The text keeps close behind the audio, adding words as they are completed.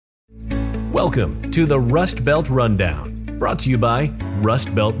Welcome to the Rust Belt Rundown, brought to you by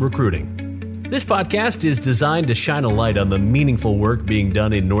Rust Belt Recruiting. This podcast is designed to shine a light on the meaningful work being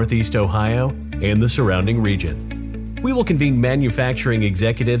done in Northeast Ohio and the surrounding region. We will convene manufacturing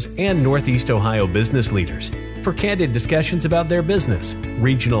executives and Northeast Ohio business leaders for candid discussions about their business,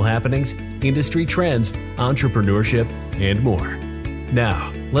 regional happenings, industry trends, entrepreneurship, and more.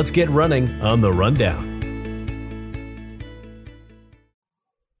 Now, let's get running on the Rundown.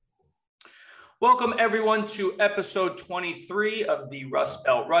 Welcome, everyone, to episode 23 of the Rust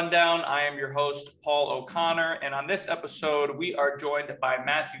Belt Rundown. I am your host, Paul O'Connor, and on this episode, we are joined by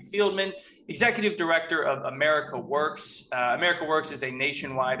Matthew Fieldman, Executive Director of America Works. America Works is a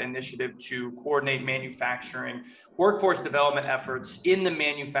nationwide initiative to coordinate manufacturing workforce development efforts in the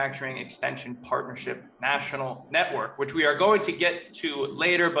Manufacturing Extension Partnership National Network, which we are going to get to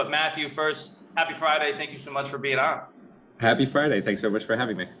later. But Matthew, first, happy Friday. Thank you so much for being on. Happy Friday. Thanks very much for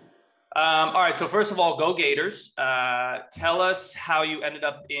having me. All right. So first of all, go Gators. Tell us how you ended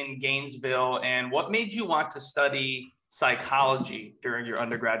up in Gainesville and what made you want to study psychology during your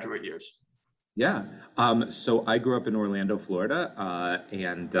undergraduate years. Yeah. So I grew up in Orlando, Florida,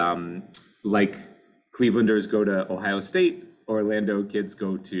 and like Clevelanders go to Ohio State, Orlando kids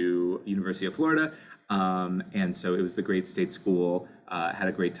go to University of Florida. And so it was the great state school, had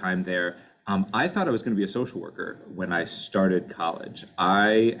a great time there. I thought I was going to be a social worker when I started college.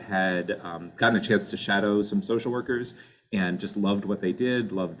 I had gotten a chance to shadow some social workers and just loved what they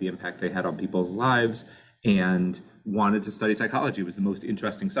did, loved the impact they had on people's lives, and wanted to study psychology. It was the most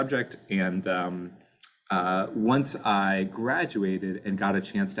interesting subject. And once I graduated and got a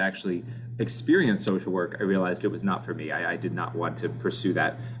chance to actually experience social work, I realized it was not for me. I did not want to pursue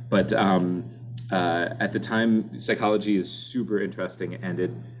that. But at the time, psychology is super interesting, and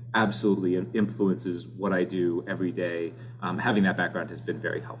it absolutely influences what I do every day. Having that background has been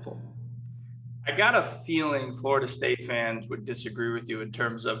very helpful. I got a feeling Florida State fans would disagree with you in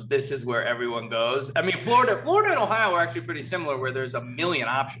terms of this is where everyone goes. I mean, Florida and Ohio are actually pretty similar, where there's a million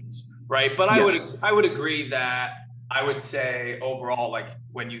options, right? But yes. I would agree that I would say overall, like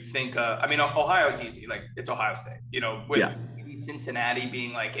when you think, Ohio is easy, like it's Ohio State, with maybe Cincinnati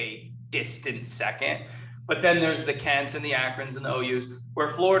being like a distant second. But then there's the Kents and the Akrons and the OUs, where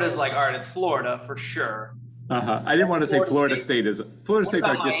Florida's like, all right, it's Florida for sure. I didn't want to say Florida State is. Florida State's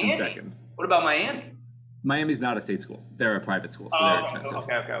our distant second. What about Miami? Miami's not a state school. They're a private school, so they're expensive.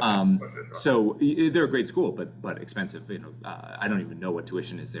 Okay. Sure. So they're a great school, but expensive. I don't even know what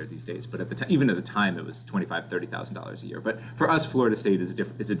tuition is there these days. But even at the time, it was $25,000, $30,000 a year. But for us, Florida State is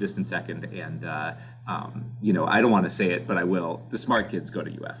a distant second, and I don't want to say it, but I will. The smart kids go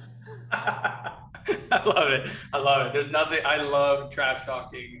to UF. I love it. There's nothing. I love trash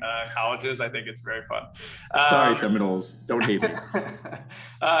talking colleges. I think it's very fun. Sorry, Seminoles. Don't hate me.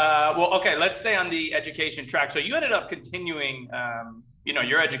 Well, okay. Let's stay on the education track. So you ended up continuing,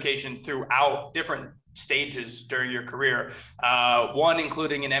 your education throughout different stages during your career. One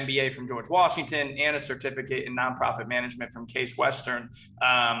including an MBA from George Washington and a certificate in nonprofit management from Case Western.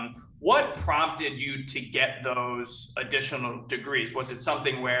 What prompted you to get those additional degrees? Was it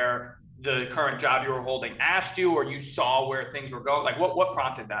something where the current job you were holding asked you, or you saw where things were going? Like what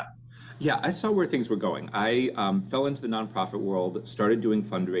prompted that? Yeah, I saw where things were going. I fell into the nonprofit world, started doing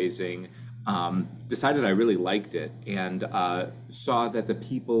fundraising, decided I really liked it, and saw that the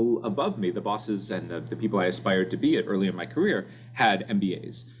people above me, the bosses and the people I aspired to be at early in my career, had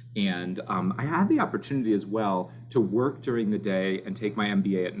MBAs. And I had the opportunity as well to work during the day and take my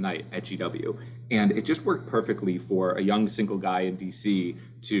MBA at night at GW. And it just worked perfectly for a young single guy in DC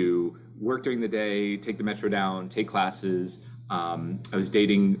to work during the day, take the metro down, take classes. I was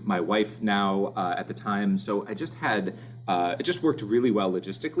dating my wife now at the time. So I just had, it just worked really well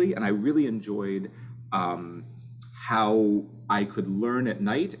logistically. And I really enjoyed how I could learn at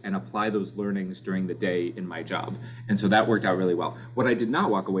night and apply those learnings during the day in my job. And so that worked out really well. What I did not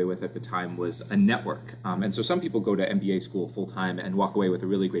walk away with at the time was a network. And so some people go to MBA school full time and walk away with a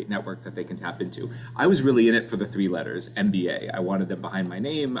really great network that they can tap into. I was really in it for the three letters, MBA. I wanted them behind my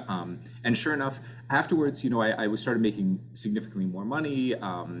name. And sure enough, afterwards, I started making significantly more money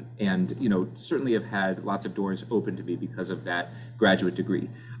and, certainly have had lots of doors open to me because of that graduate degree.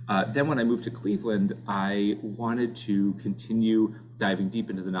 Then when I moved to Cleveland, I wanted to continue diving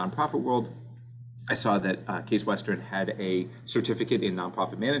deep into the nonprofit world. I saw that Case Western had a certificate in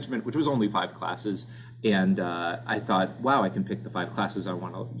nonprofit management, which was only 5 classes, And I thought, wow, I can pick the 5 classes I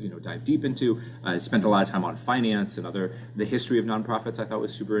want to dive deep into. I spent a lot of time on finance and the history of nonprofits I thought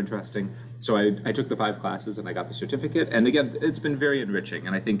was super interesting. So I took the 5 classes and I got the certificate. And again, it's been very enriching.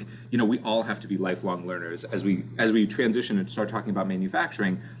 And I think we all have to be lifelong learners as we transition and start talking about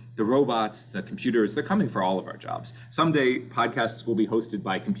manufacturing. The robots, the computers, they're coming for all of our jobs. Someday, podcasts will be hosted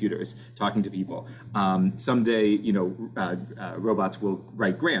by computers talking to people. Someday, robots will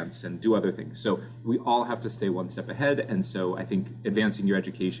write grants and do other things. So we all have to stay one step ahead. And so I think advancing your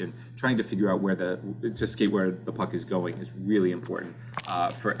education, trying to figure out to skate where the puck is going is really important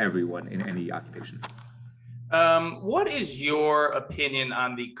for everyone in any occupation. What is your opinion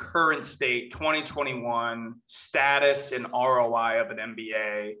on the current state 2021 status and ROI of an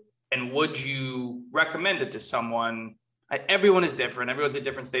MBA? And would you recommend it to someone? Everyone is different. Everyone's at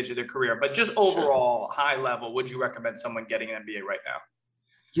different stages of their career, but just overall high level, would you recommend someone getting an MBA right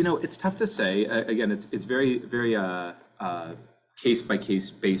now? It's tough to say. Again, it's very, very case by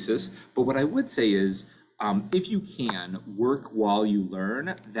case basis. But what I would say is, if you can work while you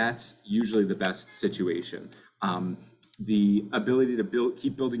learn, that's usually the best situation. The ability to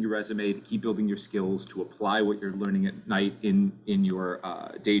keep building your resume, to keep building your skills, to apply what you're learning at night in your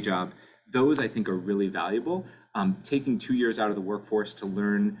day job, those I think are really valuable. Taking 2 years out of the workforce to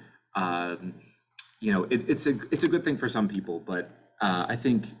learn, it's a good thing for some people, but I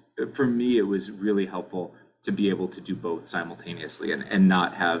think for me it was really helpful to be able to do both simultaneously and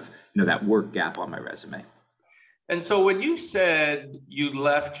not have that work gap on my resume. And so when you said you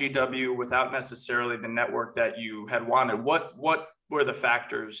left GW without necessarily the network that you had wanted, what were the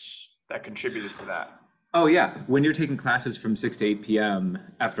factors that contributed to that? Oh yeah, when you're taking classes from 6 to 8 p.m.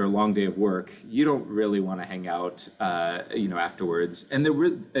 after a long day of work, you don't really want to hang out, afterwards. And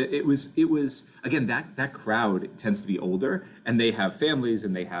it was again that crowd tends to be older, and they have families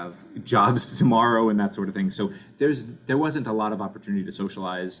and they have jobs tomorrow and that sort of thing. So there wasn't a lot of opportunity to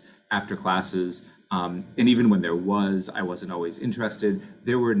socialize after classes. And even when there was, I wasn't always interested.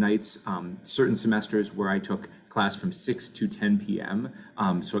 There were nights, certain semesters where I took class from 6 to 10 p.m.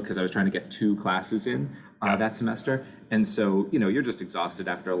 Because I was trying to get 2 classes in that semester. And so, you're just exhausted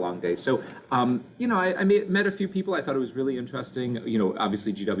after a long day. So, I met a few people. I thought it was really interesting.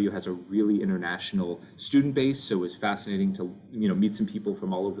 Obviously GW has a really international student base. So it was fascinating to, meet some people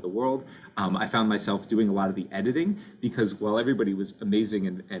from all over the world. I found myself doing a lot of the editing because while everybody was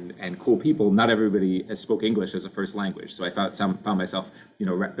amazing and cool people, not everybody spoke English as a first language. So I found myself,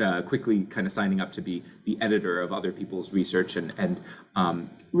 quickly kind of signing up to be the editor of other people's research and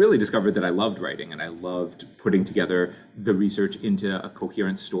really discovered that I loved writing and I loved putting together the research into a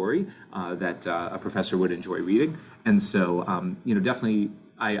coherent story that a professor would enjoy reading. And so, definitely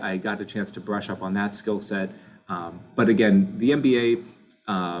I got a chance to brush up on that skill set. But again, the MBA,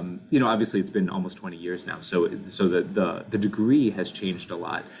 obviously it's been almost 20 years now. So the degree has changed a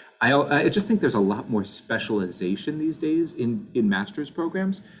lot. I just think there's a lot more specialization these days in master's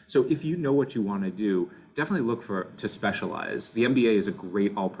programs. So if you know what you want to do, definitely look to specialize. The MBA is a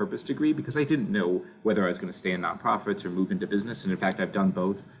great all-purpose degree because I didn't know whether I was going to stay in nonprofits or move into business. And in fact, I've done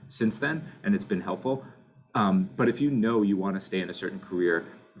both since then, and it's been helpful. But if you know you want to stay in a certain career,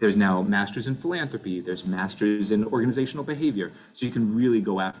 there's now masters in philanthropy, there's masters in organizational behavior. So you can really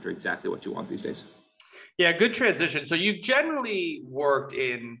go after exactly what you want these days. Yeah, good transition. So you've generally worked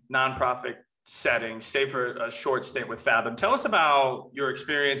in nonprofit settings, save for a short stint with Fathom. Tell us about your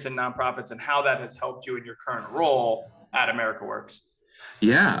experience in nonprofits and how that has helped you in your current role at America Works.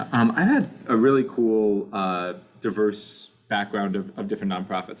 Yeah, I had a really cool, diverse background of different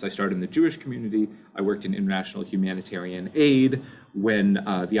nonprofits. I started in the Jewish community. I worked in international humanitarian aid. When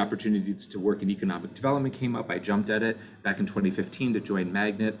the opportunity to work in economic development came up, I jumped at it back in 2015 to join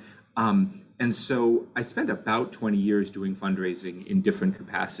Magnet. And so I spent about 20 years doing fundraising in different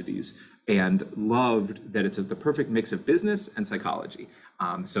capacities and loved that it's the perfect mix of business and psychology.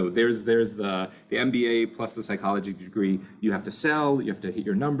 So there's the MBA plus the psychology degree. You have to sell, you have to hit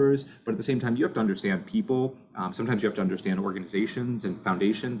your numbers, but at the same time, you have to understand people. Sometimes you have to understand organizations and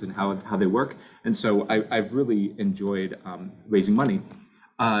foundations and how they work. And so I've really enjoyed raising money.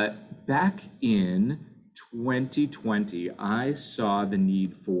 Back in 2020, I saw the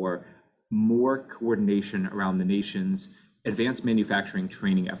need for more coordination around the nation's advanced manufacturing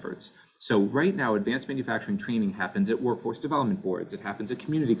training efforts. So right now, advanced manufacturing training happens at workforce development boards. It happens at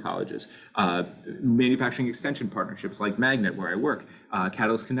community colleges, manufacturing extension partnerships like Magnet, where I work,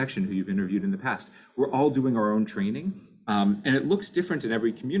 Catalyst Connection, who you've interviewed in the past. We're all doing our own training, and it looks different in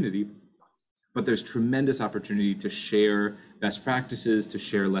every community. but there's tremendous opportunity to share best practices, to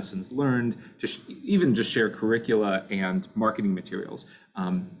share lessons learned, to even just share curricula and marketing materials.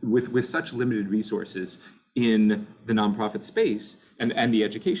 With such limited resources in the nonprofit space and the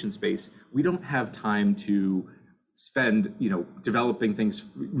education space, we don't have time to spend, developing things,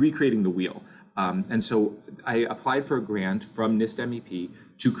 recreating the wheel. And so I applied for a grant from NIST MEP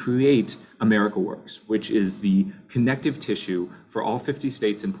to create AmericaWorks, which is the connective tissue for all 50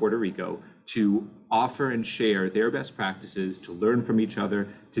 states and Puerto Rico to offer and share their best practices, to learn from each other,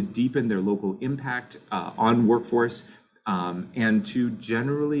 to deepen their local impact on workforce, and to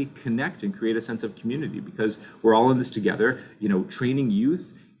generally connect and create a sense of community, because we're all in this together. Training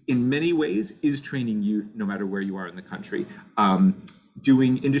youth in many ways is training youth no matter where you are in the country.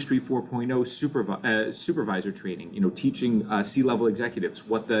 Doing Industry 4.0 supervisor training, teaching C-level executives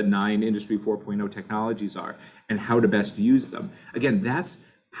what the 9 Industry 4.0 technologies are and how to best use them. Again, that's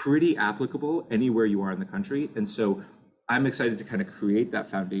pretty applicable anywhere you are in the country. And so I'm excited to kind of create that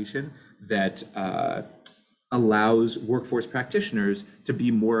foundation that allows workforce practitioners to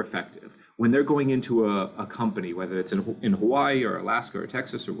be more effective. When they're going into a company, whether it's in Hawaii or Alaska or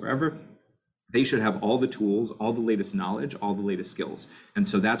Texas or wherever, they should have all the tools, all the latest knowledge, all the latest skills. And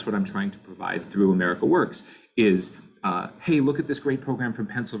so that's what I'm trying to provide through AmericaWorks is, hey, look at this great program from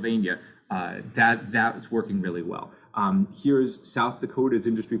Pennsylvania. That's working really well. Here's South Dakota's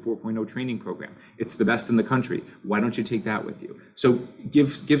Industry 4.0 training program. It's the best in the country. Why don't you take that with you? So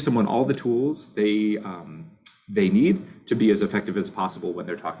give someone all the tools they need to be as effective as possible when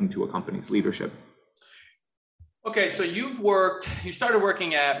they're talking to a company's leadership. Okay, so you started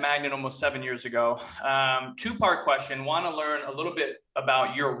working at Magnet almost 7 years ago. Two-part question. Want to learn a little bit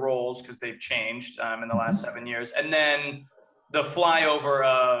about your roles because they've changed in the last 7 years. And then the flyover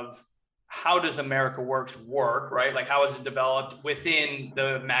of how does AmericaWorks work, right? Like how is it developed within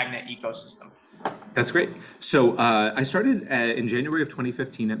the Magnet ecosystem? That's great. So I started in January of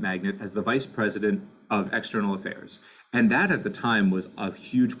 2015 at Magnet as the Vice President of External Affairs. And that at the time was a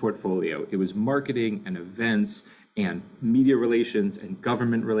huge portfolio. It was marketing and events and media relations and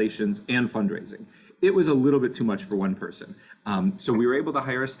government relations and fundraising. It was a little bit too much for one person. So we were able to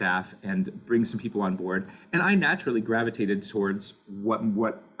hire a staff and bring some people on board. And I naturally gravitated towards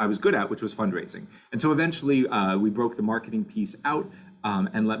what I was good at, which was fundraising. And so eventually we broke the marketing piece out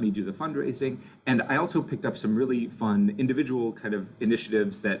and let me do the fundraising. And I also picked up some really fun individual kind of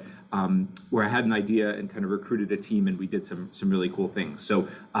initiatives that where I had an idea and kind of recruited a team and we did some really cool things. So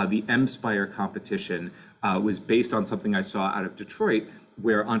the M-Spire competition was based on something I saw out of Detroit,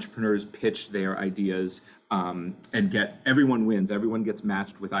 where entrepreneurs pitch their ideas and everyone wins. Everyone gets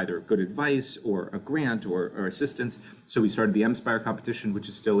matched with either good advice or a grant or assistance. So we started the M-Spire competition, which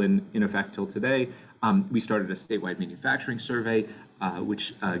is still in effect till today. We started a statewide manufacturing survey,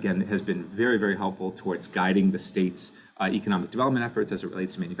 which again has been very, very helpful towards guiding the state's economic development efforts as it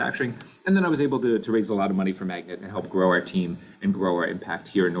relates to manufacturing. And then I was able to raise a lot of money for Magnet and help grow our team and grow our impact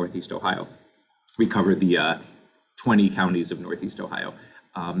here in Northeast Ohio. We cover the 20 counties of Northeast Ohio.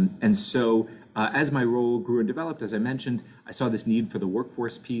 And so as my role grew and developed, as I mentioned, I saw this need for the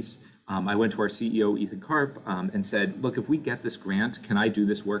workforce piece. I went to our CEO, Ethan Karp, and said, look, if we get this grant, can I do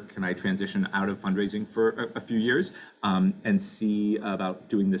this work? Can I transition out of fundraising for a few years and see about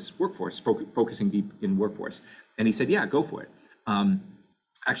doing this workforce, focusing deep in workforce? And he said, yeah, go for it.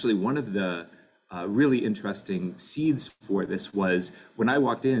 Actually, one of the really interesting seeds for this was when I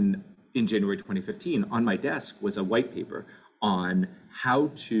walked in January 2015, on my desk was a white paper on how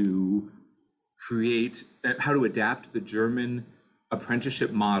to adapt the German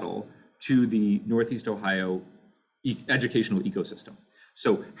apprenticeship model to the Northeast Ohio educational ecosystem.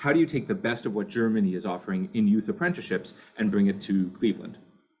 So how do you take the best of what Germany is offering in youth apprenticeships and bring it to Cleveland?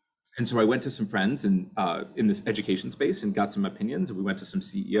 And so I went to some friends in this education space and got some opinions. And we went to some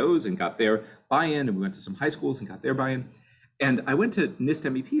CEOs and got their buy-in, and we went to some high schools and got their buy-in. And I went to NIST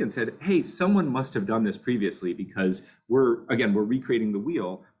MEP and said, hey, someone must have done this previously because we're recreating the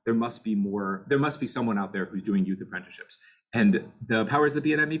wheel. There must be someone out there who's doing youth apprenticeships. And the powers that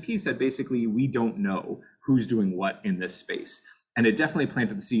be at MEP said, basically, we don't know who's doing what in this space. And it definitely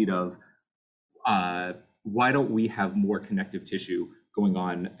planted the seed of, why don't we have more connective tissue going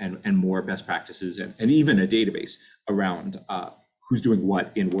on and more best practices and even a database around who's doing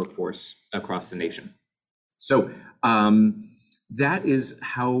what in workforce across the nation. So that is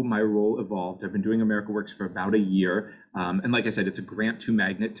how my role evolved. I've been doing AmericaWorks for about a year. And like I said, it's a grant to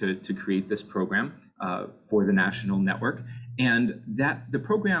Magnet to create this program for the national network. And the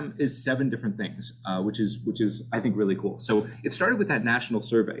program is 7 different things, which is I think really cool. So it started with that national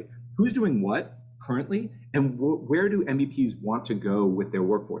survey. Who's doing what currently, and where do MEPs want to go with their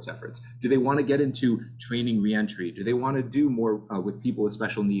workforce efforts? Do they want to get into training reentry? Do they want to do more with people with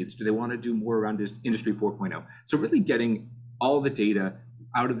special needs? Do they want to do more around Industry 4.0? So really getting all the data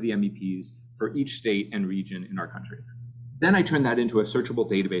out of the MEPs for each state and region in our country. Then I turn that into a searchable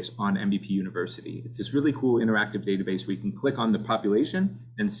database on MEP University. It's this really cool interactive database where you can click on the population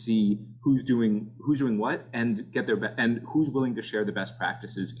and see who's doing what and get and who's willing to share the best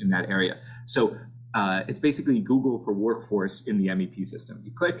practices in that area. So it's basically Google for workforce in the MEP system.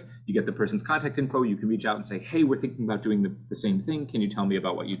 You click, you get the person's contact info, you can reach out and say, hey, we're thinking about doing the same thing. Can you tell me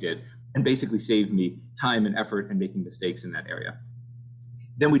about what you did? And basically save me time and effort and making mistakes in that area.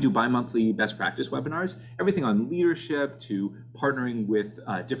 Then we do bi-monthly best practice webinars, everything on leadership to partnering with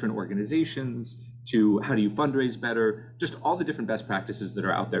different organizations to how do you fundraise better, just all the different best practices that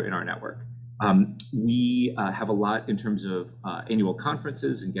are out there in our network. We have a lot in terms of annual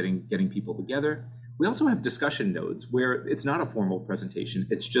conferences and getting people together. We also have discussion nodes where it's not a formal presentation.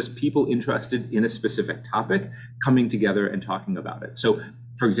 It's just people interested in a specific topic coming together and talking about it. So,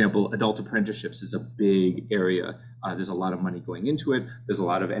 for example, adult apprenticeships is a big area. There's a lot of money going into it. There's a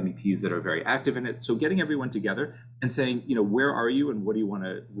lot of MEPs that are very active in it. So getting everyone together and saying, where are you and what do you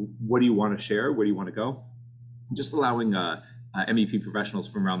want to share? Where do you want to go? Just allowing MEP professionals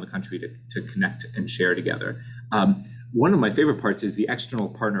from around the country to connect and share together. One of my favorite parts is the external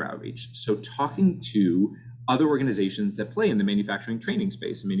partner outreach. So talking to other organizations that play in the manufacturing training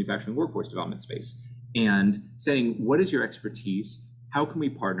space and manufacturing workforce development space and saying, what is your expertise? How can we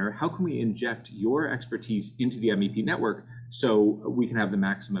partner? How can we inject your expertise into the MEP network so we can have the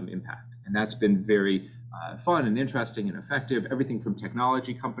maximum impact? And that's been very fun and interesting and effective. Everything from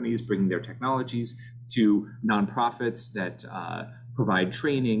technology companies bringing their technologies to nonprofits that provide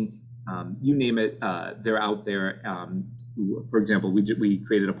training. You name it, they're out there. For example, we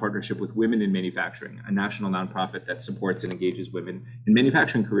created a partnership with Women in Manufacturing, a national nonprofit that supports and engages women in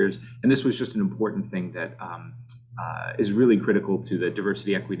manufacturing careers. And this was just an important thing that is really critical to the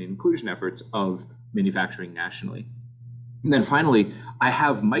diversity, equity, and inclusion efforts of manufacturing nationally. And then finally, I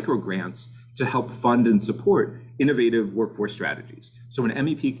have micro grants to help fund and support innovative workforce strategies. So an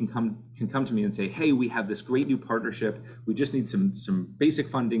MEP can come to me and say, hey, we have this great new partnership. We just need some basic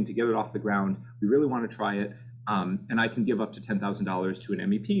funding to get it off the ground. We really want to try it. And I can give up to $10,000 to an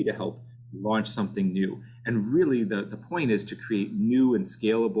MEP to help launch something new. And really the point is to create new and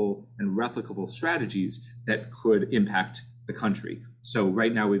scalable and replicable strategies that could impact the country. So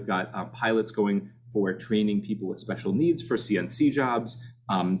right now we've got pilots going for training people with special needs for CNC jobs,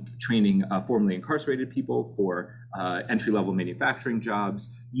 training formerly incarcerated people for entry-level manufacturing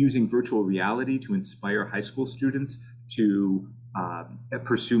jobs, using virtual reality to inspire high school students to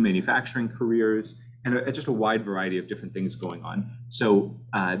pursue manufacturing careers, and just a wide variety of different things going on. So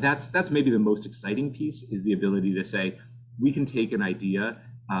that's maybe the most exciting piece, is the ability to say, we can take an idea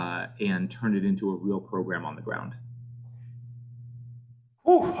and turn it into a real program on the ground.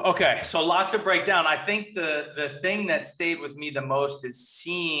 Whew, okay, so a lot to break down. I think the thing that stayed with me the most is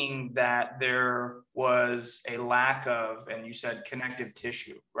seeing that there was a lack of, and you said connective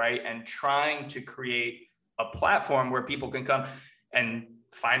tissue, right? And trying to create a platform where people can come and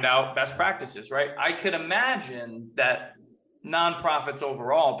find out best practices, right? I could imagine that nonprofits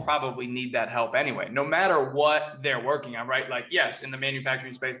overall probably need that help anyway, no matter what they're working on, right? Like, yes, in the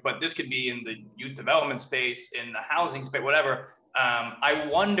manufacturing space, but this could be in the youth development space, in the housing space, whatever. I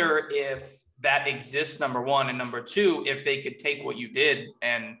wonder if that exists, number one, and number two, if they could take what you did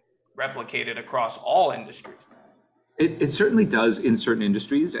and replicate it across all industries. It certainly does in certain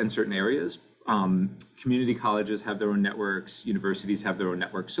industries and certain areas. Community colleges have their own networks, universities have their own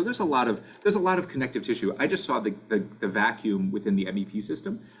networks. So there's a lot of connective tissue. I just saw the vacuum within the MEP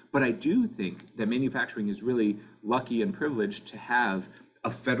system, but I do think that manufacturing is really lucky and privileged to have a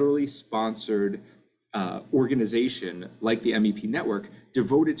federally sponsored organization like the MEP network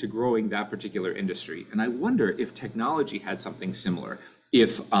devoted to growing that particular industry. And I wonder if technology had something similar,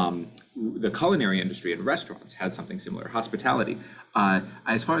 if the culinary industry and restaurants had something similar, hospitality.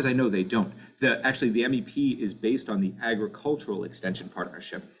 As far as I know, they don't. Actually, the MEP is based on the Agricultural Extension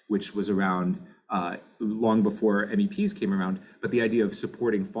Partnership, which was around long before MEPs came around. But the idea of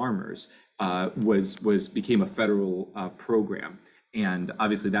supporting farmers became a federal program. And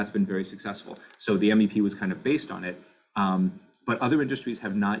obviously that's been very successful. So the MEP was kind of based on it. But other industries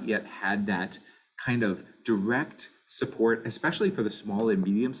have not yet had that kind of direct support, especially for the small and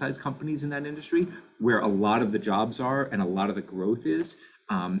medium-sized companies in that industry, where a lot of the jobs are and a lot of the growth is.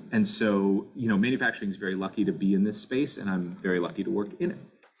 And so, manufacturing is very lucky to be in this space, and I'm very lucky to work in it.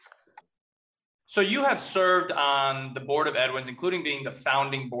 So you have served on the board of Edwin's, including being the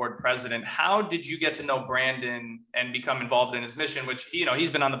founding board president. How did you get to know Brandon and become involved in his mission, which, he's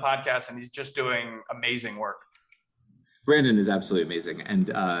been on the podcast and he's just doing amazing work? Brandon is absolutely amazing.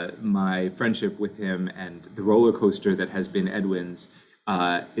 And my friendship with him and the roller coaster that has been Edwin's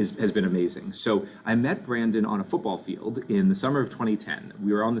has been amazing. So I met Brandon on a football field in the summer of 2010.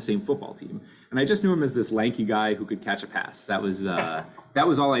 We were on the same football team, and I just knew him as this lanky guy who could catch a pass. That was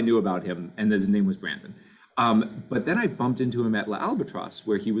all I knew about him, and his name was Brandon. But then I bumped into him at La Albatross,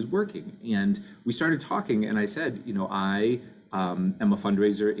 where he was working, and we started talking. And I said, I am a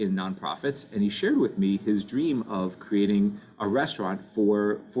fundraiser in nonprofits, and he shared with me his dream of creating a restaurant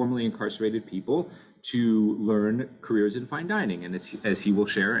for formerly incarcerated people to learn careers in fine dining. And as he will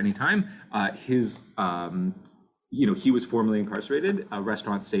share anytime, he was formerly incarcerated. A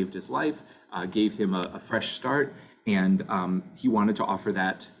restaurant saved his life, gave him a fresh start, and he wanted to offer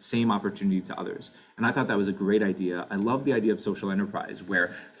that same opportunity to others. And I thought that was a great idea. I love the idea of social enterprise,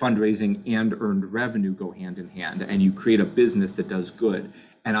 where fundraising and earned revenue go hand in hand, and you create a business that does good.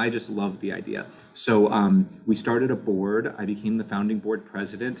 And I just loved the idea. So we started a board. I became the founding board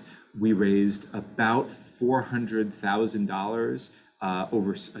president. We raised about $400,000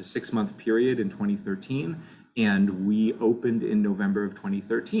 over a 6-month period in 2013. And we opened in November of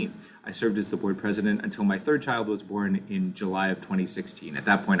 2013. I served as the board president until my third child was born in July of 2016. At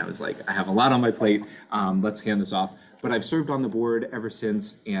that point, I was like, I have a lot on my plate. Let's hand this off. But I've served on the board ever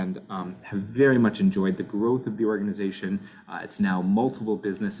since, and have very much enjoyed the growth of the organization. It's now multiple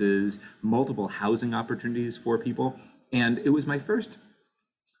businesses, multiple housing opportunities for people. And it was my first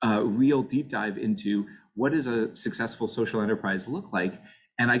real deep dive into what does a successful social enterprise look like.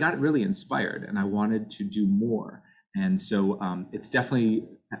 And I got really inspired, and I wanted to do more. And so it's definitely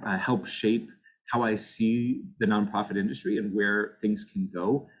helped shape how I see the nonprofit industry and where things can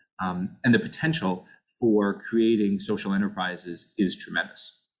go. And the potential for creating social enterprises is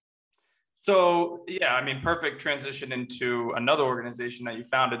tremendous. So, perfect transition into another organization that you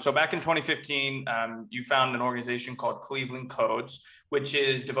founded. So back in 2015, you founded an organization called Cleveland Codes, which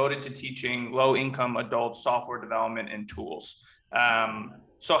is devoted to teaching low-income adults software development and tools.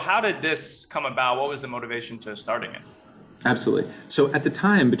 So how did this come about? What was the motivation to starting it? Absolutely. So at the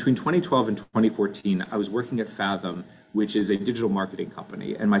time, between 2012 and 2014, I was working at Fathom, which is a digital marketing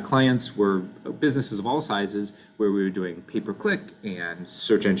company. And my clients were businesses of all sizes, where we were doing pay-per-click and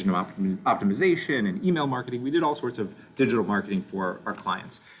search engine optimization and email marketing. We did all sorts of digital marketing for our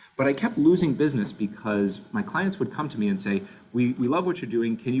clients. But I kept losing business because my clients would come to me and say, we love what you're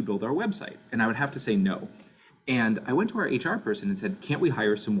doing. Can you build our website? And I would have to say no. And I went to our HR person and said, can't we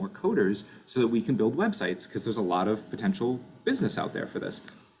hire some more coders so that we can build websites? Because there's a lot of potential business out there for this.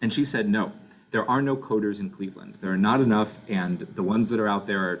 And she said, no, there are no coders in Cleveland. There are not enough. And the ones that are out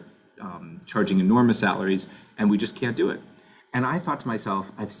there are charging enormous salaries, and we just can't do it. And I thought to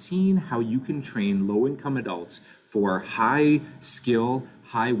myself, I've seen how you can train low-income adults for high skill,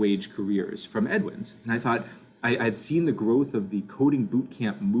 high wage careers from Edwin's. And I thought I'd seen the growth of the coding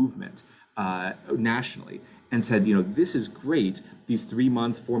bootcamp movement nationally, and said, this is great. These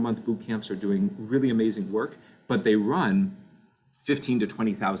 3-month, 4-month boot camps are doing really amazing work, but they run $15,000 to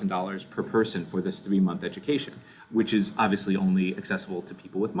 $20,000 per person for this 3-month education, which is obviously only accessible to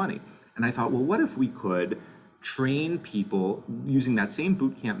people with money. And I thought, well, what if we could train people using that same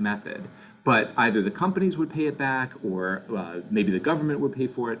boot camp method, but either the companies would pay it back, or maybe the government would pay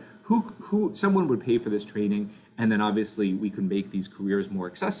for it. Someone would pay for this training, and then obviously we could make these careers more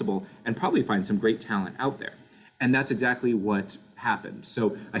accessible and probably find some great talent out there. And that's exactly what happened.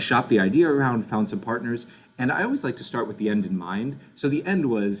 So I shopped the idea around, found some partners, and I always like to start with the end in mind. So the end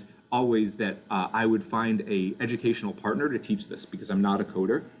was always that I would find a educational partner to teach this, because I'm not a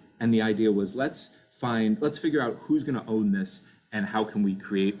coder. And the idea was, let's figure out who's going to own this, and how can we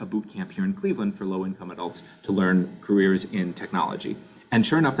create a boot camp here in Cleveland for low-income adults to learn careers in technology. And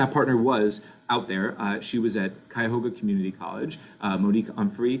sure enough, that partner was out there. She was at Cuyahoga Community College. Monique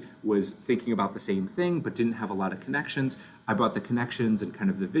Humphrey was thinking about the same thing, but didn't have a lot of connections. I brought the connections and kind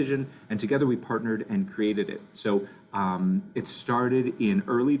of the vision, and together we partnered and created it. So it started in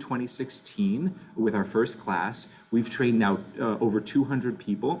early 2016 with our first class. We've trained now over 200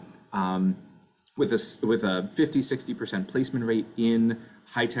 people with a 50-60% placement rate in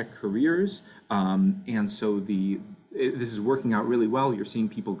high-tech careers. And so this is working out really well. You're seeing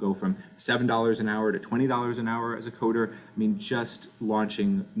people go from $7 an hour to $20 an hour as a coder. I mean, just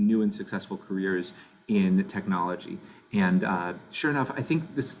launching new and successful careers in technology. And sure enough, I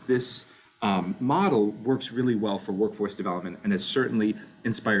think this model works really well for workforce development, and it's certainly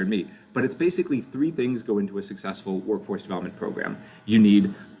inspired me. But it's basically 3 things go into a successful workforce development program. You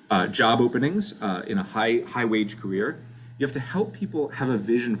need job openings in a high wage career. You have to help people have a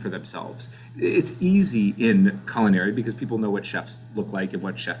vision for themselves. It's easy in culinary because people know what chefs look like and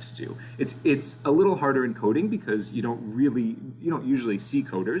what chefs do. It's a little harder in coding because you don't usually see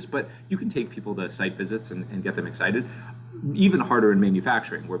coders, but you can take people to site visits and get them excited. Even harder in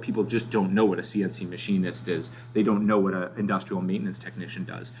manufacturing, where people just don't know what a CNC machinist is. They don't know what an industrial maintenance technician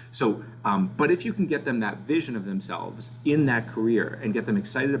does. So, but if you can get them that vision of themselves in that career and get them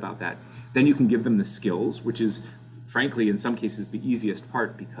excited about that, then you can give them the skills, which is frankly, in some cases, the easiest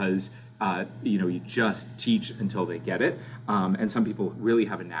part because you just teach until they get it, and some people really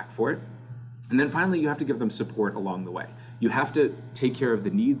have a knack for it. And then finally, you have to give them support along the way. You have to take care of the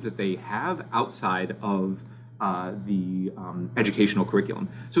needs that they have outside of the educational curriculum.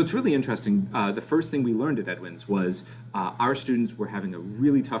 So it's really interesting. The first thing we learned at Edwin's was our students were having a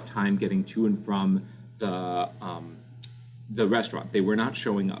really tough time getting to and from the restaurant. They were not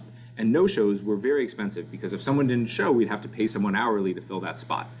showing up. And no-shows were very expensive because if someone didn't show, we'd have to pay someone hourly to fill that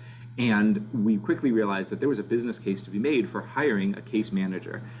spot. And we quickly realized that there was a business case to be made for hiring a case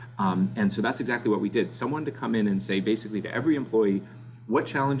manager. And so that's exactly what we did. Someone to come in and say basically to every employee, what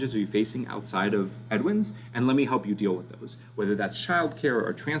challenges are you facing outside of Edwin's? And let me help you deal with those. Whether that's childcare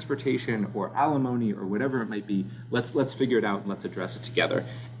or transportation or alimony or whatever it might be, let's figure it out and let's address it together.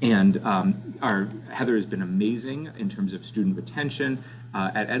 And our Heather has been amazing in terms of student retention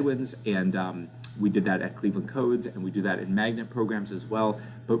at Edwin's, and we did that at Cleveland Codes, and we do that in magnet programs as well.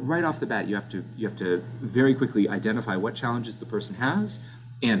 But right off the bat, you have to very quickly identify what challenges the person has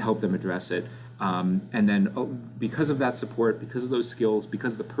and help them address it. And then because of that support, because of those skills,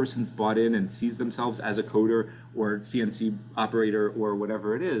 because the person's bought in and sees themselves as a coder or CNC operator or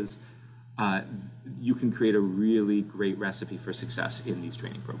whatever it is, you can create a really great recipe for success in these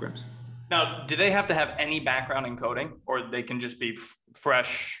training programs. Now, do they have to have any background in coding, or they can just be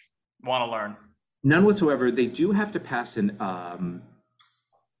fresh, want to learn? None whatsoever. They do have to pass an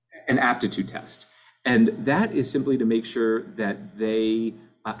aptitude test. And that is simply to make sure that they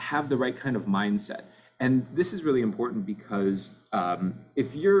have the right kind of mindset. And this is really important because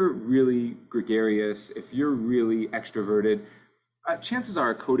if you're really gregarious, if you're really extroverted, chances are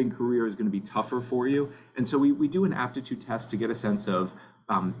a coding career is going to be tougher for you. And so we do an aptitude test to get a sense of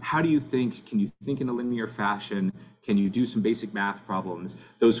how do you think? Can you think in a linear fashion? Can you do some basic math problems?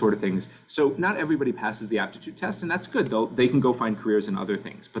 Those sort of things. So not everybody passes the aptitude test, and that's good. They can go find careers in other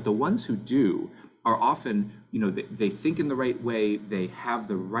things. But the ones who do are often, they think in the right way. They have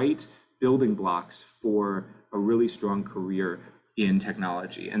the right building blocks for a really strong career in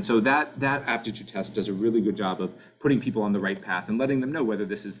technology. And so that aptitude test does a really good job of putting people on the right path and letting them know whether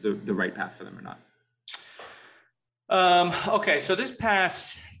this is the right path for them or not. Okay, so this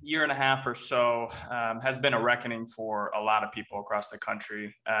past year and a half or so has been a reckoning for a lot of people across the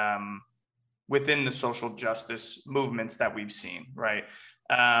country within the social justice movements that we've seen, right?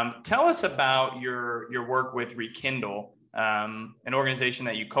 Tell us about your work with Rekindle, an organization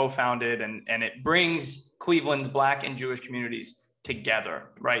that you co-founded, and it brings Cleveland's Black and Jewish communities together,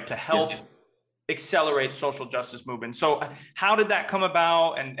 right, to help accelerate social justice movement. So how did that come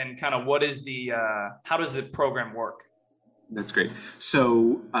about, and kind of what is how does the program work? That's great.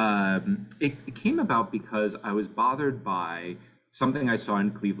 So it came about because I was bothered by something I saw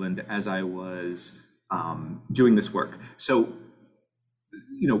in Cleveland as I was doing this work. So,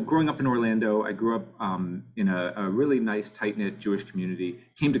 growing up in Orlando, I grew up in a really nice, tight-knit Jewish community,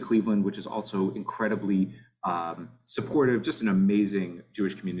 came to Cleveland, which is also incredibly supportive, just an amazing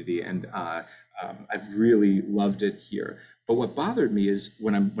Jewish community, and I've really loved it here. But what bothered me is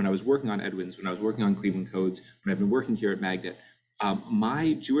when I was working on Edwin's, when I was working on Cleveland Codes, when I've been working here at Magnet,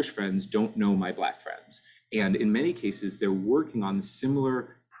 my Jewish friends don't know my Black friends. And in many cases, they're working on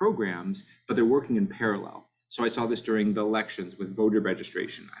similar programs, but they're working in parallel. So I saw this during the elections with voter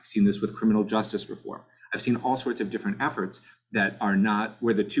registration. I've seen this with criminal justice reform. I've seen all sorts of different efforts that are not,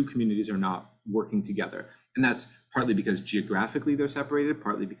 where the two communities are not working together. And that's partly because geographically they're separated,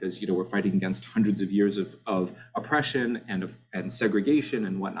 partly because we're fighting against hundreds of years of oppression and segregation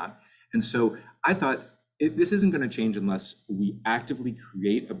and whatnot. And so I thought this isn't going to change unless we actively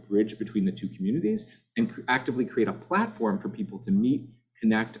create a bridge between the two communities and actively create a platform for people to meet,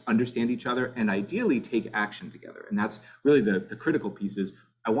 connect, understand each other, and ideally take action together. And that's really the critical piece. Is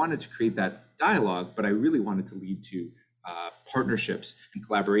I wanted to create that dialogue, but I really wanted to lead to partnerships and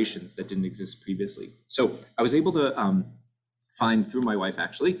collaborations that didn't exist previously. So I was able to find, through my wife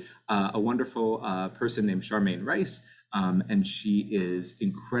actually, a wonderful person named Charmaine Rice, and she is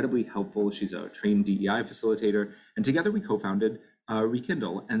incredibly helpful. She's a trained DEI facilitator, and together we co-founded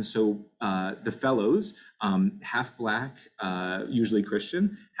rekindle. And so the fellows, half Black, usually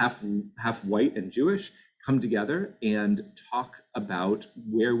Christian, half white and Jewish, come together and talk about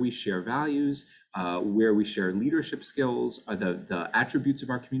where we share values, where we share leadership skills, the attributes of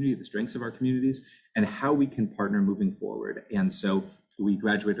our community, the strengths of our communities, and how we can partner moving forward. And so we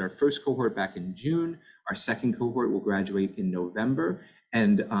graduated our first cohort back in June. Our second cohort will graduate in November,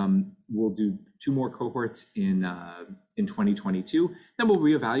 and we'll do 2 more cohorts in 2022. Then we'll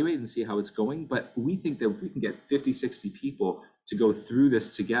reevaluate and see how it's going. But we think that if we can get 50, 60 people to go through this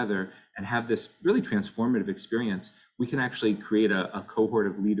together and have this really transformative experience, we can actually create a cohort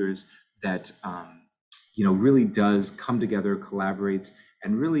of leaders that really does come together, collaborates,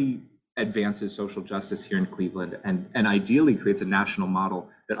 and really advances social justice here in Cleveland, and ideally creates a national model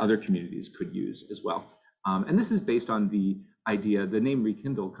that other communities could use as well. And this is based on the idea, the name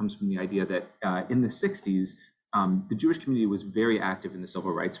Rekindle comes from the idea that in the 60s, the Jewish community was very active in the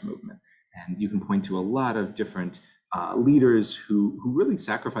civil rights movement. And you can point to a lot of different leaders who really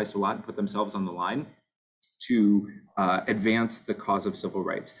sacrificed a lot and put themselves on the line to advance the cause of civil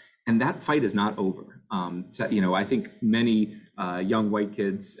rights. And that fight is not over. I think many young white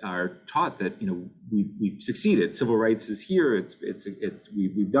kids are taught that we've succeeded. Civil rights is here.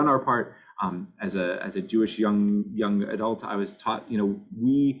 We've done our part. As a Jewish young adult, I was taught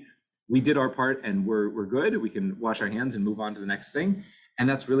we did our part and we're good. We can wash our hands and move on to the next thing. And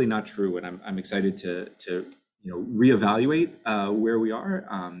that's really not true. And I'm excited to reevaluate where we are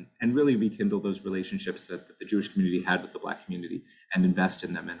and really rekindle those relationships that the Jewish community had with the Black community and invest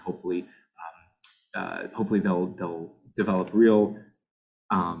in them. And hopefully they'll develop real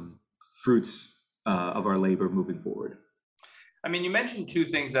fruits of our labor moving forward. I mean, you mentioned 2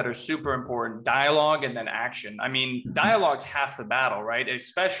 things that are super important: dialogue and then action. I mean, dialogue's half the battle, right?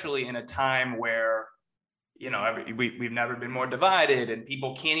 Especially in a time where we've never been more divided and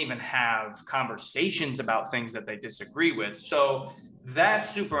people can't even have conversations about things that they disagree with. So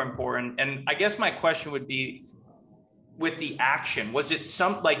that's super important. And I guess my question would be, with the action, was it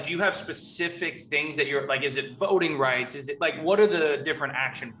do you have specific things that you're like, is it voting rights? Is it what are the different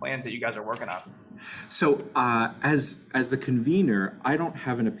action plans that you guys are working on? So as the convener, I don't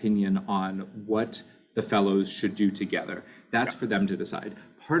have an opinion on what the fellows should do together. That's for them to decide.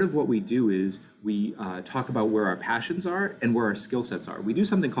 Part of what we do is we talk about where our passions are and where our skill sets are. We do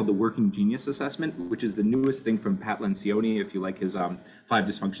something called the Working Genius Assessment, which is the newest thing from Pat Lencioni, if you like his 5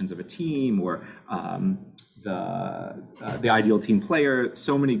 Dysfunctions of a Team, or the Ideal Team Player.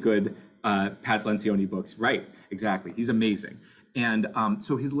 So many good Pat Lencioni books. Right, exactly. He's amazing. And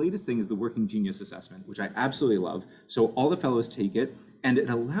so his latest thing is the Working Genius Assessment, which I absolutely love. So all the fellows take it, and it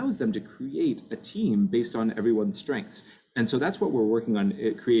allows them to create a team based on everyone's strengths. And so that's what we're working on,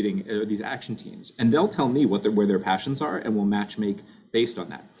 creating these action teams. And they'll tell me where their passions are, and we'll match make based on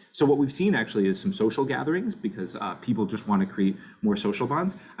that. So what we've seen actually is some social gatherings, because people just want to create more social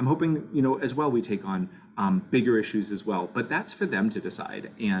bonds. I'm hoping, as well, we take on bigger issues as well. But that's for them to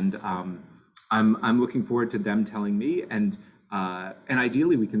decide. And I'm looking forward to them telling me, and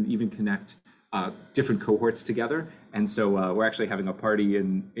ideally we can even connect different cohorts together. And so we're actually having a party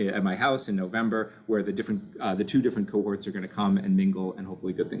at my house in November where the 2 different cohorts are going to come and mingle, and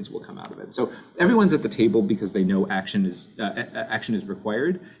hopefully good things will come out of it. So everyone's at the table because they know action is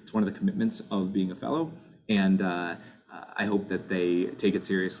required. It's one of the commitments of being a fellow, and I hope that they take it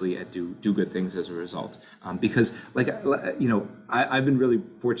seriously and do good things as a result. Because I've been really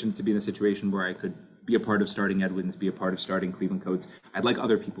fortunate to be in a situation where I could be a part of starting Edwin's, be a part of starting Cleveland Codes. I'd like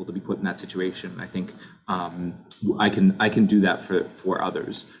other people to be put in that situation. I think I can do that for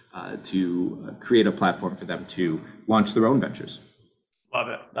others, to create a platform for them to launch their own ventures. Love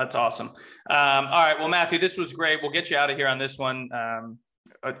it. That's awesome. All right. Well, Matthew, this was great. We'll get you out of here on this one.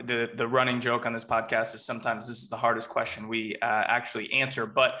 The running joke on this podcast is sometimes this is the hardest question we actually answer.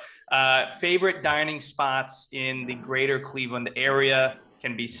 But favorite dining spots in the greater Cleveland area?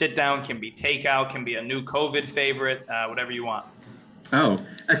 Can be sit down, can be takeout, can be a new COVID favorite, whatever you want. Oh,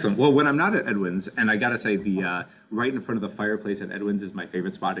 excellent. Well, when I'm not at Edwin's, and I gotta say, the right in front of the fireplace at Edwin's is my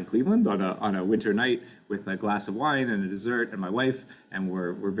favorite spot in Cleveland on a winter night with a glass of wine and a dessert and my wife, and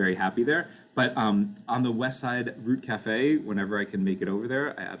we're very happy there. But on the west side, Root Cafe, whenever I can make it over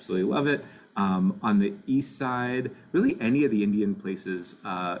there, I absolutely love it. On the east side, really any of the Indian places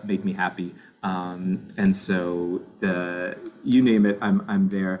make me happy. And so you name it, I'm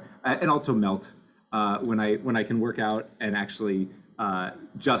there. And also Melt, when I can work out and actually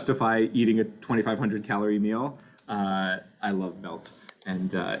justify eating a 2,500 calorie meal. I love Melt,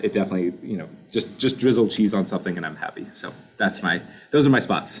 and it definitely, just drizzle cheese on something and I'm happy. So those are my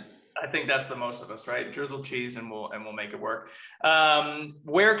spots. I think that's the most of us, right? Drizzle cheese and we'll make it work.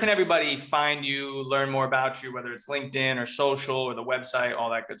 Where can everybody find you, learn more about you, whether it's LinkedIn or social or the website, all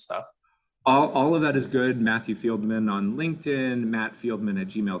that good stuff? All of that is good. Matthew Fieldman on LinkedIn,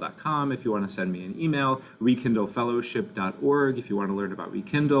 mattfieldman@gmail.com if you want to send me an email, rekindlefellowship.org if you want to learn about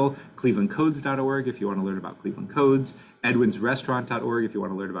Rekindle, clevelandcodes.org if you want to learn about Cleveland Codes, edwinsrestaurant.org if you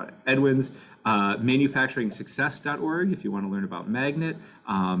want to learn about Edwin's, manufacturingsuccess.org if you want to learn about Magnet.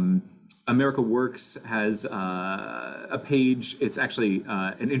 America Works has a page. It's actually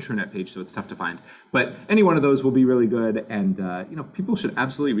an intranet page, so it's tough to find. But any one of those will be really good. And people should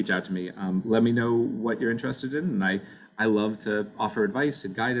absolutely reach out to me. Let me know what you're interested in, and I love to offer advice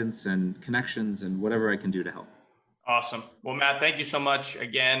and guidance and connections and whatever I can do to help. Awesome. Well, Matt, thank you so much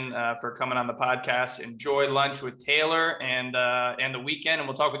again for coming on the podcast. Enjoy lunch with Taylor and the weekend, and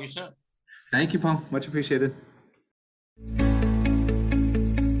we'll talk with you soon. Thank you, Paul. Much appreciated.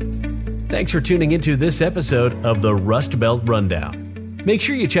 Thanks for tuning into this episode of the Rust Belt Rundown. Make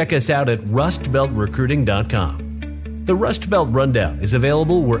sure you check us out at rustbeltrecruiting.com. The Rust Belt Rundown is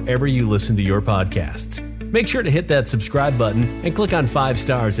available wherever you listen to your podcasts. Make sure to hit that subscribe button and click on 5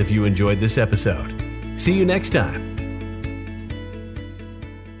 stars if you enjoyed this episode. See you next time.